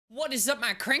What is up,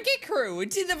 my cranky crew?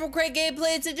 It's Ethan from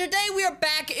CrankGameplays, and today we are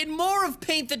back in more of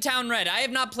Paint the Town Red. I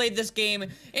have not played this game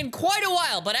in quite a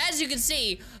while, but as you can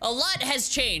see, a lot has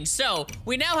changed. So,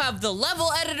 we now have the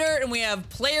level editor, and we have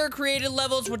player-created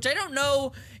levels, which I don't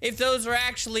know if those are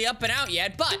actually up and out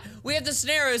yet, but we have the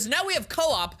scenarios, and now we have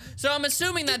co-op, so I'm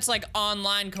assuming that's like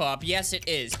online co-op. Yes, it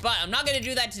is, but I'm not gonna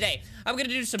do that today. I'm gonna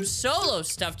do some solo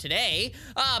stuff today,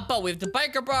 but we have the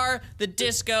biker bar, the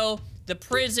disco, the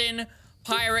prison,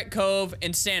 Pirate Cove,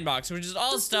 and Sandbox, which is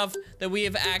all stuff that we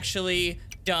have actually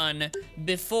done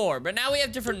before. But now we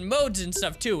have different modes and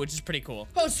stuff too, which is pretty cool.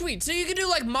 Oh, sweet. So you can do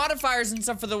like modifiers and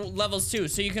stuff for the levels too.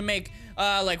 So you can make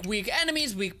like weak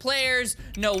enemies, weak players,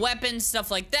 no weapons,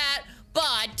 stuff like that.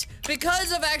 But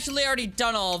because I've actually already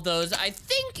done all of those, I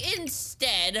think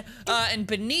instead, and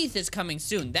Beneath is coming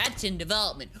soon. That's in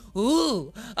development.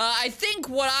 Ooh. I think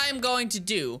what I'm going to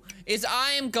do is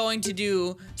I am going to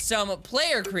do some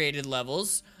player-created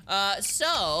levels.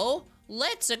 So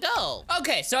let's go.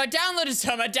 Okay, so I downloaded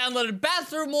some. I downloaded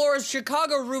Bathroom Wars,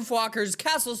 Chicago Roofwalkers,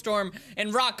 Castle Storm,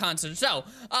 and Rock Concert. So,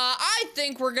 I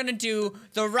think we're gonna do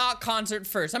the Rock Concert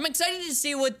first. I'm excited to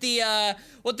see what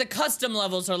the custom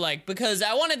levels are like, because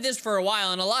I wanted this for a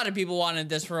while, and a lot of people wanted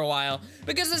this for a while,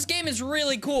 because this game is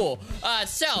really cool.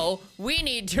 So, we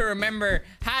need to remember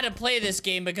how to play this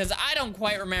game, because I don't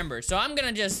quite remember. So I'm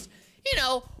gonna just, you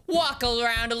know, walk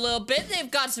around a little bit.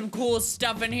 They've got some cool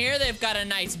stuff in here. They've got a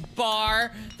nice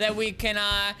bar that we can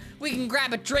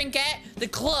grab a drink at. The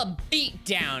Club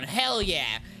Beatdown, hell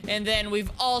yeah. And then we've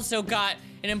also got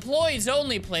an employees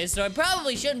only place, so I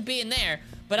probably shouldn't be in there,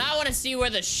 but I want to see where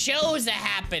the shows are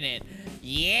happening.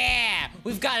 Yeah,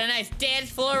 we've got a nice dance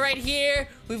floor right here.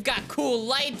 We've got cool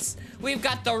lights. We've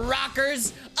got the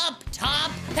rockers up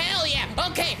top. Hell yeah.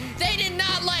 Okay, they did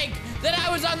not like that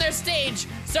I was on their stage,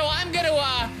 so I'm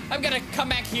gonna come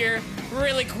back here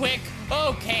really quick.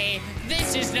 Okay,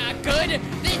 this is not good.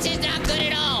 This is not good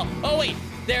at all. Oh wait,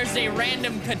 there's a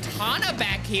random katana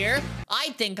back here. I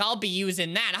think I'll be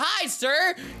using that. Hi,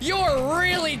 sir. You're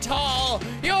really tall.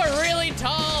 You're really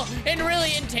tall and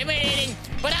really intimidating,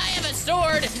 but I have a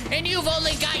sword and you've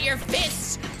only got your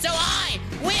fists, so I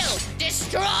will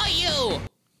destroy you.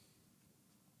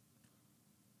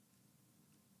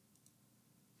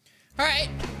 All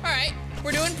right,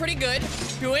 we're doing pretty good.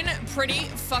 Doing pretty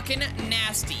fucking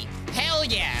nasty. Hell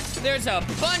yeah, there's a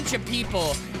bunch of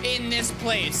people in this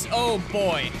place. Oh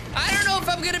boy, I don't know if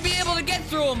I'm gonna be able to get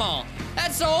through them all.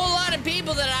 That's a whole lot of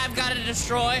people that I've got to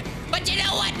destroy. But you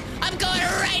know what? I'm going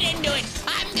right into it.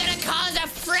 I'm gonna cause a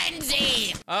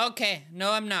frenzy. Okay,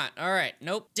 no I'm not. All right,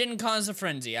 nope, didn't cause a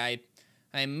frenzy. I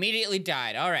immediately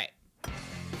died. All right.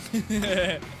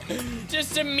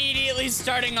 Just immediately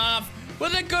starting off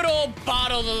with a good old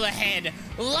bottle to the head.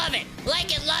 Love it,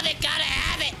 like it, love it, gotta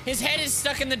have it. His head is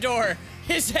stuck in the door.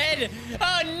 His head,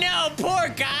 oh no, poor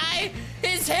guy.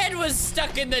 His head was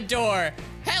stuck in the door.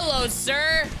 Hello,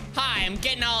 sir. Hi, I'm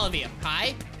getting all of you.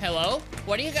 Hi, hello.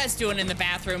 What are you guys doing in the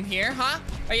bathroom here, huh?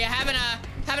 Are you having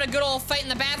a good old fight in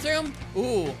the bathroom?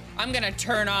 Ooh, I'm gonna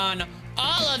turn on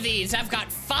all of these. I've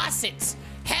got faucets.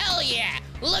 Hell yeah,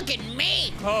 look at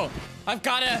me. Oh,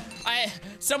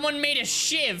 someone made a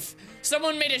shiv.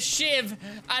 Someone made a shiv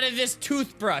out of this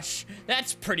toothbrush.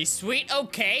 That's pretty sweet.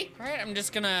 Okay. All right, I'm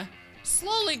just gonna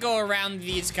slowly go around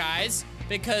these guys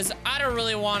because I don't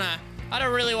really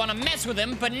wanna mess with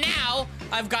them, but now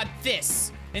I've got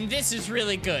this, and this is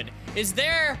really good.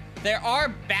 There are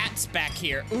bats back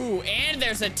here. Ooh, and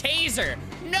there's a taser.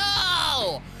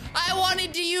 No! I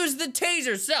wanted to use the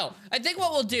taser. So, I think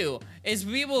what we'll do is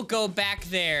we will go back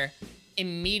there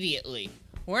immediately.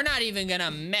 We're not even gonna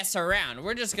mess around.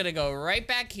 We're just gonna go right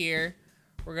back here.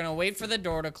 We're gonna wait for the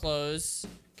door to close.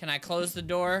 Can I close the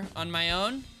door on my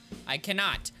own? I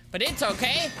cannot, but it's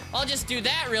okay. I'll just do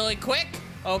that really quick.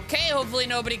 Okay, hopefully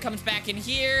nobody comes back in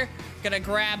here. Gonna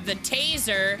grab the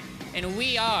taser, and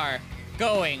we are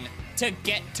going to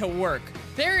get to work.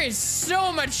 There is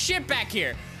so much shit back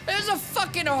here. There's a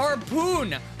fucking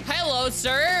harpoon. Hello,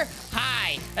 sir.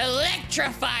 Hi.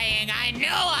 Electrifying. I know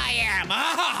I am.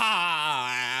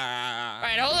 All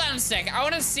right, hold on a sec. I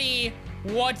want to see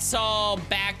what's all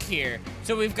back here.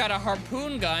 So we've got a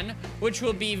harpoon gun, which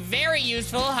will be very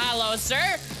useful. Hello,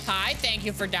 sir. Hi, thank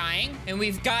you for dying. And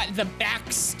we've got the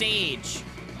backstage.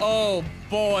 Oh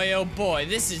boy,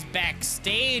 this is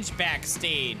backstage.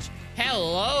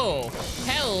 Hello.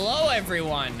 Hello,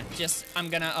 everyone. I'm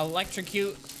gonna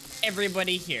electrocute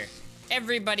everybody here.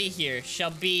 Everybody here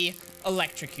shall be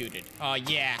electrocuted. Oh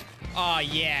yeah.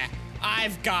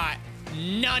 I've got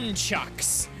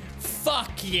nunchucks.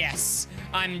 Fuck yes.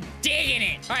 I'm digging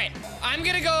it. All right, I'm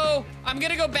gonna go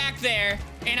back there,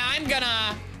 and I'm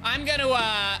gonna I'm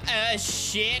gonna,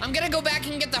 shit. I'm gonna go back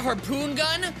and get the harpoon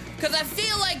gun, because I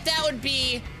feel like that would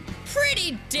be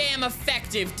pretty damn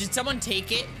effective. Did someone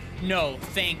take it? No,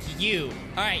 thank you.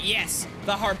 All right, yes,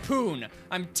 the harpoon.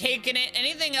 I'm taking it.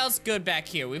 Anything else good back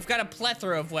here? We've got a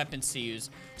plethora of weapons to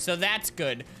use, so that's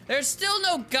good. There's still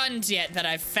no guns yet that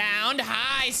I've found.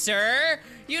 Hi, sir.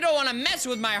 You don't want to mess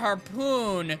with my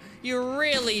harpoon. You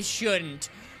really shouldn't.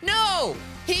 No,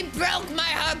 he broke my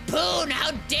harpoon.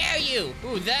 How dare you?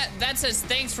 Ooh, that says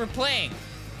thanks for playing.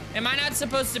 Am I not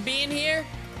supposed to be in here?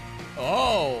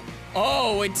 Oh,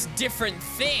 it's different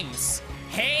things.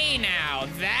 Hey now,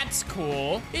 that's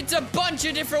cool. It's a bunch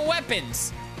of different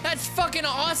weapons. That's fucking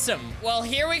awesome. Well,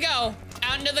 here we go.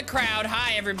 Out into the crowd.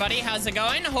 Hi, everybody. How's it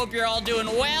going? Hope you're all doing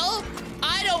well.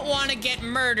 I don't want to get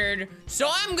murdered, so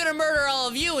I'm gonna murder all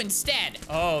of you instead.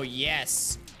 Oh,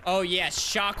 yes. Oh, yes.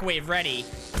 Shockwave ready.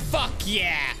 Fuck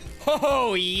yeah.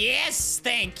 Oh, yes.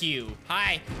 Thank you.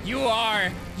 Hi. You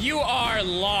are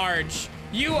large.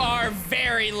 You are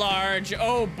very large.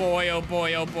 Oh, boy. Oh,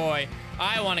 boy. Oh, boy.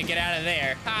 I want to get out of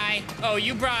there. Hi. Oh,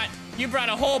 you brought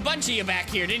a whole bunch of you back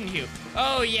here, didn't you?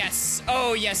 Oh, yes.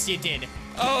 Oh, yes, you did.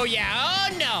 Oh, yeah.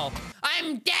 Oh, no.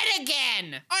 I'm dead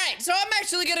again. All right, so I'm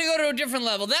actually going to go to a different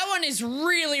level. That one is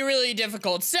really, really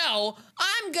difficult. So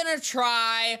I'm going to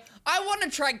try... I want to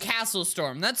try Castle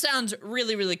Storm. That sounds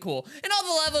really, really cool. And all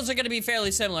the levels are going to be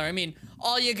fairly similar. I mean,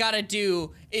 all you got to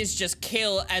do is just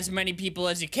kill as many people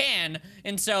as you can.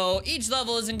 And so each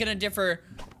level isn't going to differ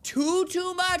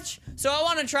too much. So I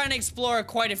want to try and explore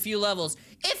quite a few levels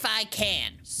if I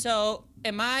can. So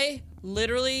am I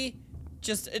literally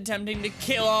just attempting to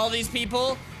kill all these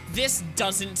people? This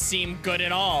doesn't seem good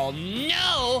at all.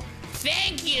 No,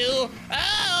 thank you.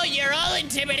 Oh, you're all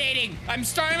intimidating. I'm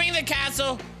storming the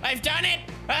castle. I've done it.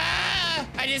 Ah,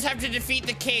 I just have to defeat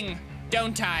the king,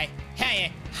 don't I?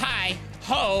 Hey, hi,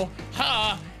 ho,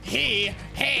 ha. He,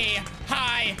 hey,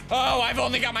 hi. Oh, I've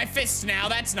only got my fists now.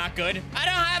 That's not good. I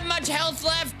don't have much health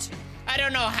left. I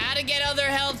don't know how to get other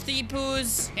healthy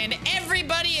poos. And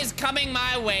everybody is coming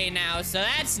my way now, so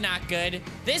that's not good.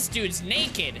 This dude's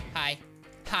naked. Hi.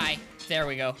 Hi. There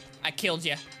we go. I killed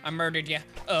you. I murdered you.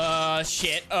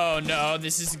 Shit. Oh, no.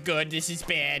 This is good. This is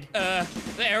bad.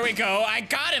 There we go. I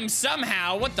got him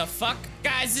somehow. What the fuck?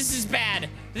 Guys, this is bad.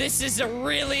 This is a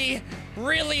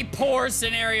really poor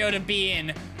scenario to be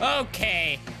in.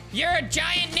 Okay. You're a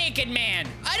giant naked man.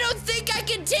 I don't think I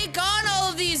can take on all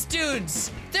of these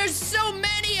dudes. There's so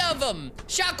many of them.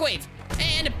 Shockwave.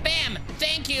 And bam.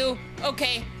 Thank you.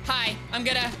 Okay. Hi. I'm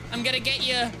gonna get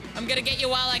you. I'm gonna get you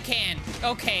while I can.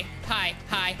 Okay. Hi.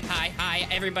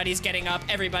 Everybody's getting up.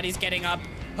 Everybody's getting up.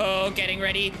 Oh, getting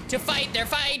ready to fight their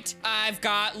fight. I've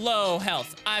got low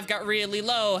health. I've got really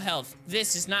low health.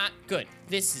 This is not good.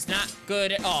 This is not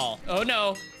good at all. Oh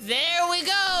no. There we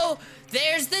go.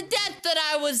 There's the death that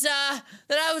I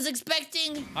was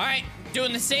expecting. All right,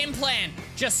 doing the same plan.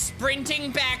 Just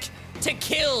sprinting back to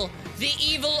kill the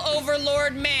evil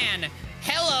overlord man.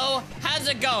 Hello, how's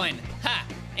it going? Ha,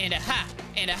 and a ha,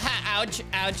 and a ha. Ouch,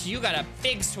 ouch, you got a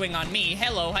big swing on me.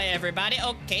 Hello, hi everybody.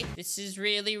 Okay, this is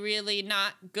really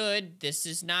not good. This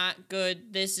is not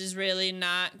good. This is really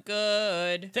not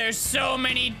good. There's so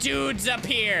many dudes up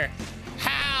here.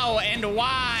 How and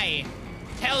why?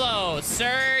 Hello,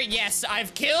 sir. Yes,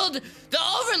 I've killed the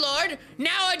Overlord.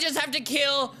 Now I just have to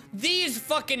kill these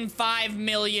fucking 5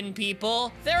 million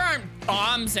people. There aren't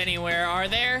bombs anywhere, are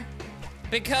there?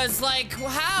 Because, like,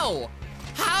 how?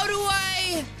 How do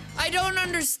I don't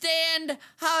understand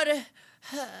how to...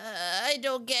 I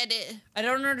don't get it. I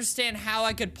don't understand how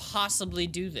I could possibly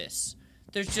do this.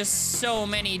 There's just so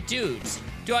many dudes.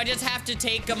 Do I just have to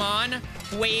take them on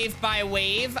wave by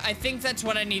wave? I think that's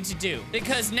what I need to do.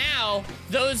 Because now,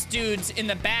 those dudes in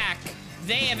the back,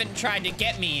 they haven't tried to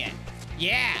get me yet.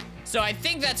 Yeah, so I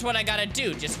think that's what I gotta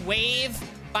do. Just wave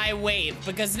by wave.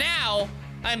 Because now,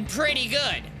 I'm pretty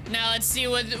good. Now let's see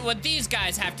what these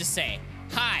guys have to say.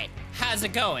 Hi, how's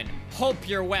it going? Hope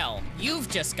you're well. You've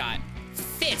just got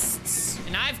fists.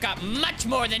 And I've got much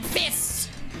more than fists.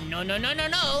 No.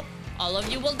 All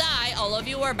of you will die. All of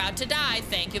you are about to die.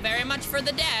 Thank you very much for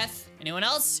the death. Anyone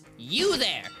else? You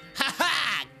there.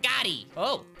 Ha-ha! Gotti.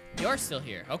 Oh, you're still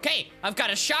here. Okay, I've got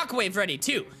a shockwave ready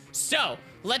too. So,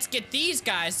 let's get these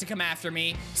guys to come after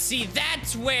me. See,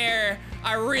 that's where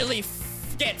I really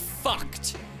get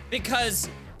fucked. Because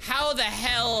how the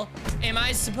hell am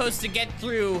I supposed to get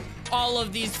through all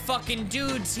of these fucking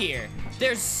dudes here?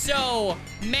 There's so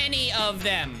many of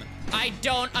them. I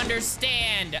don't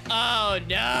understand. Oh,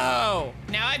 no.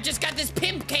 Now I've just got this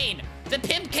pimp cane. The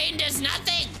pimp cane does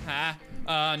nothing.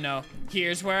 Oh, no.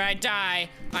 Here's where I die.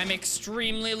 I'm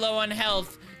extremely low on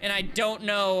health. and I don't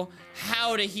know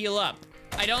how to heal up.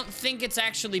 I don't think it's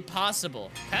actually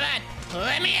possible. Come on,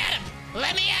 let me at him.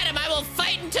 Let me at him. I will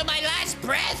fight until my last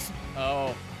breath.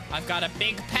 Oh, I've got a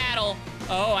big paddle.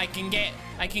 Oh, I can get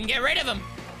rid of him.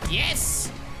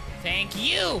 Yes, thank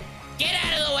you. Get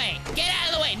out of the way. Get out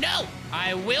of the way. No,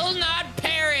 I will not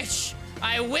perish.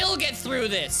 I will get through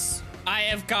this. I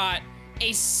have got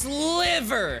a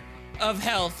sliver of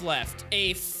health left.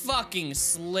 A fucking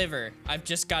sliver. I've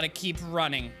just got to keep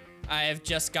running. I have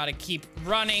just got to keep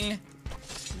running.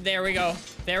 There we go.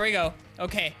 There we go.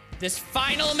 Okay, this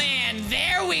final man.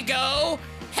 There we go.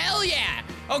 Hell yeah.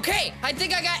 Okay, I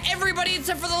think I got everybody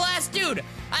except for the last dude.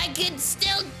 I can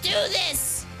still do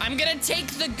this. I'm gonna take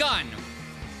the gun,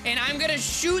 and I'm gonna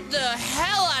shoot the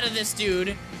hell out of this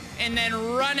dude, and then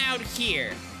run out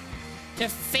here to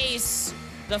face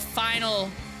the final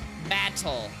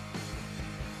battle.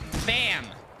 Bam.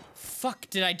 Fuck,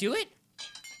 did I do it?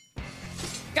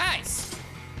 Guys,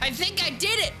 I think I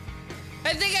did it.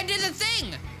 I think I did the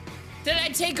thing. Did I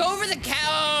take over the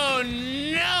cow? Oh,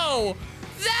 no.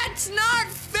 That's not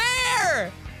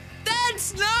fair.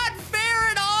 That's not fair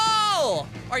at all.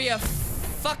 Are you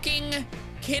fucking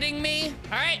kidding me?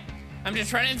 All right, I'm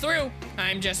just running through.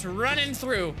 I'm just running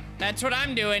through. That's what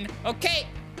I'm doing. Okay.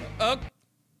 Oh.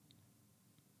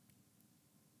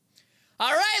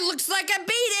 All right, looks like I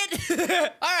beat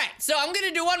it. All right, so I'm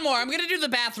gonna do one more. I'm gonna do the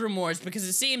bathroom wars because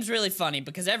it seems really funny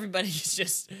because everybody's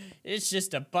just, it's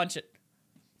just a bunch of,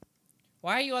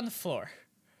 why are you on the floor?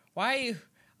 Why are you,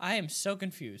 I am so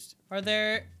confused. Are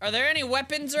there any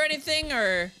weapons or anything,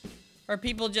 or are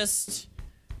people just,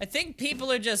 I think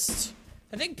people are just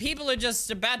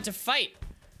about to fight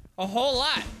a whole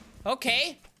lot.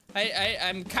 Okay.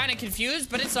 I'm kind of confused,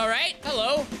 but it's all right.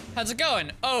 Hello, how's it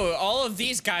going? Oh, all of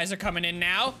these guys are coming in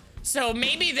now. So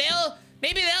maybe they'll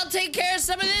take care of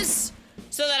some of this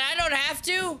so that I don't have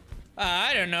to.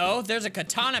 I don't know. There's a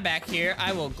katana back here.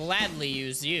 I will gladly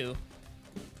use you.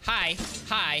 Hi,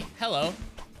 hello.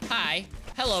 Hi,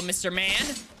 hello, Mr. Man.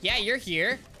 Yeah, you're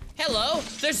here. Hello.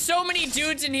 There's so many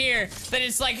dudes in here that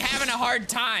it's like having a hard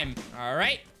time. All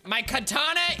right, my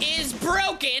katana is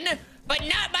broken, but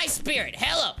not my spirit.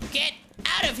 Hello, get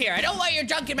out of here. I don't want your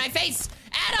junk in my face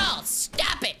at all.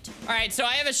 Stop it. All right, so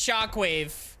I have a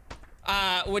shockwave,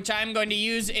 which I'm going to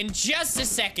use in just a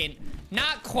second.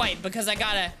 Not quite, because I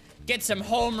gotta get some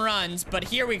home runs, but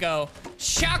here we go.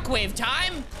 Shockwave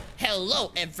time.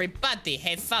 Hello, everybody.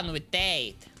 Have fun with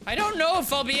that. I don't know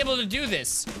if I'll be able to do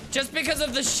this, just because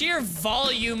of the sheer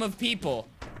volume of people.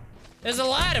 There's a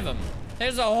lot of them.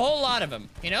 There's a whole lot of them,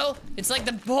 you know? It's like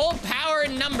the whole power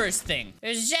in numbers thing.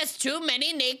 There's just too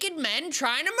many naked men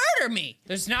trying to murder me.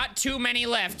 There's not too many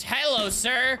left. Hello,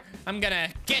 sir. I'm gonna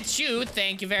get you.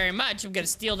 Thank you very much. I'm gonna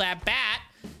steal that bat.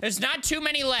 There's not too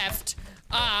many left.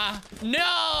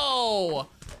 No!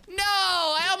 No,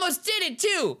 I almost did it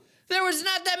too. There was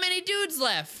not that many dudes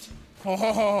left.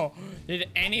 Oh, did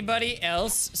anybody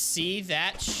else see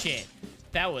that shit?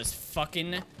 That was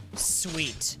fucking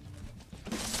sweet.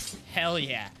 Hell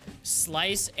yeah.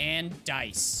 Slice and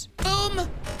dice. Boom!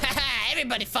 Haha,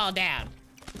 everybody fall down.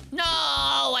 No,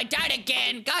 I died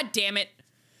again. God damn it.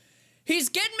 He's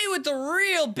getting me with the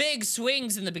real big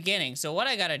swings in the beginning. So what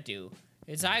I gotta do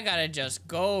is I gotta just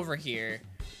go over here.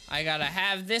 I gotta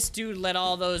have this dude let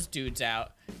all those dudes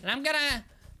out. And I'm gonna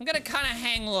kinda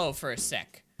hang low for a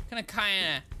sec. I'm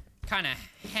gonna kinda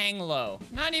hang low.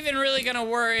 Not even really gonna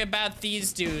worry about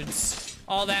these dudes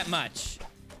all that much.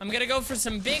 I'm gonna go for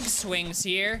some big swings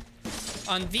here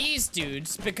on these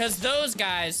dudes because those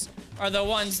guys are the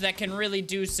ones that can really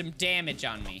do some damage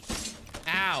on me.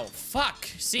 Ow, fuck,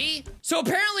 see? So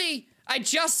apparently, I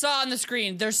just saw on the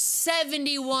screen, there's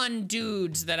 71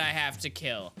 dudes that I have to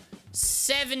kill.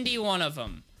 71 of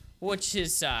them, which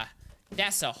is,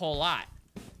 that's a whole lot.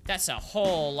 That's a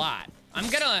whole lot. I'm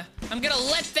gonna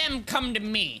let them come to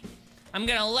me. I'm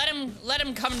gonna let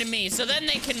them come to me, so then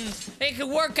they can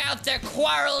work out their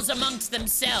quarrels amongst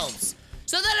themselves.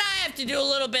 So then I have to do a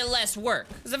little bit less work.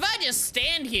 Because if I just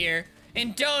stand here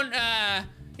and don't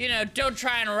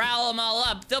try and rile them all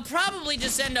up, they'll probably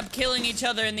just end up killing each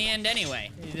other in the end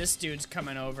anyway. This dude's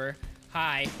coming over.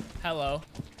 Hi, hello.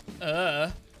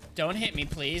 Don't hit me,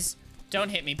 please. Don't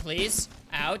hit me, please.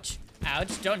 Ouch.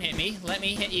 Ouch, don't hit me. Let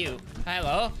me hit you.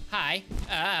 Hello, hi.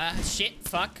 Shit,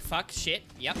 fuck, shit.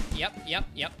 Yep.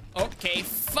 Okay,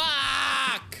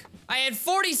 fuck! I had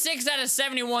 46 out of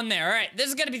 71 there. All right, this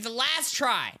is gonna be the last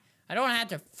try. I don't have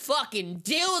to fucking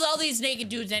deal with all these naked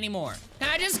dudes anymore.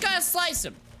 Now I just gotta slice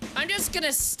them. I'm just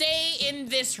gonna stay in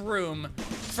this room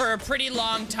for a pretty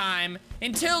long time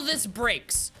until this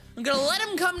breaks. I'm gonna let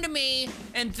them come to me,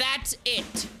 and that's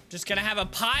it. Just gonna have a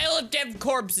pile of dead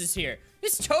corpses here.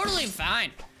 It's totally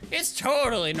fine. It's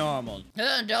totally normal.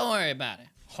 Don't worry about it.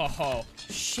 Oh,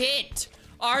 shit.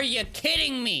 Are you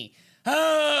kidding me?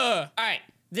 All right,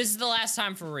 this is the last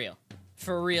time for real.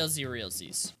 For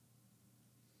realsies.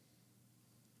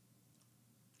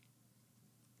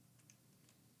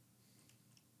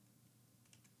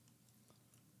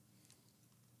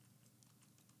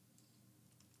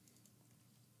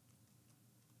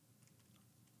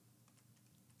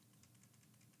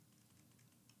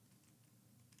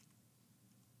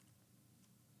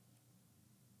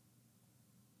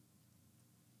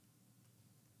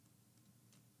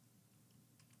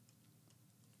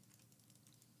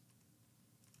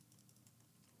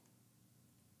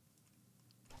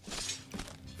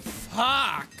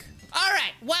 Fuck. All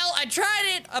right, well, I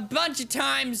tried it a bunch of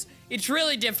times. It's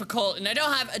really difficult, and I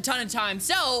don't have a ton of time.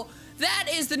 So that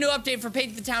is the new update for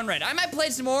Paint the Town Red. I might play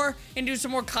some more and do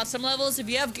some more custom levels. If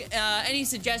you have any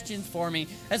suggestions for me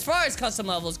as far as custom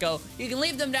levels go, you can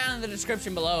leave them down in the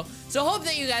description below. So hope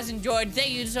that you guys enjoyed.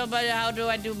 Thank you so much. How do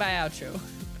I do my outro?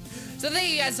 So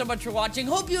thank you guys so much for watching.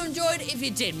 Hope you enjoyed. If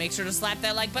you did, make sure to slap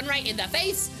that like button right in the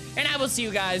face. And I will see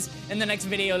you guys in the next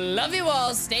video. Love you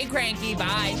all. Stay cranky.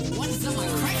 Bye.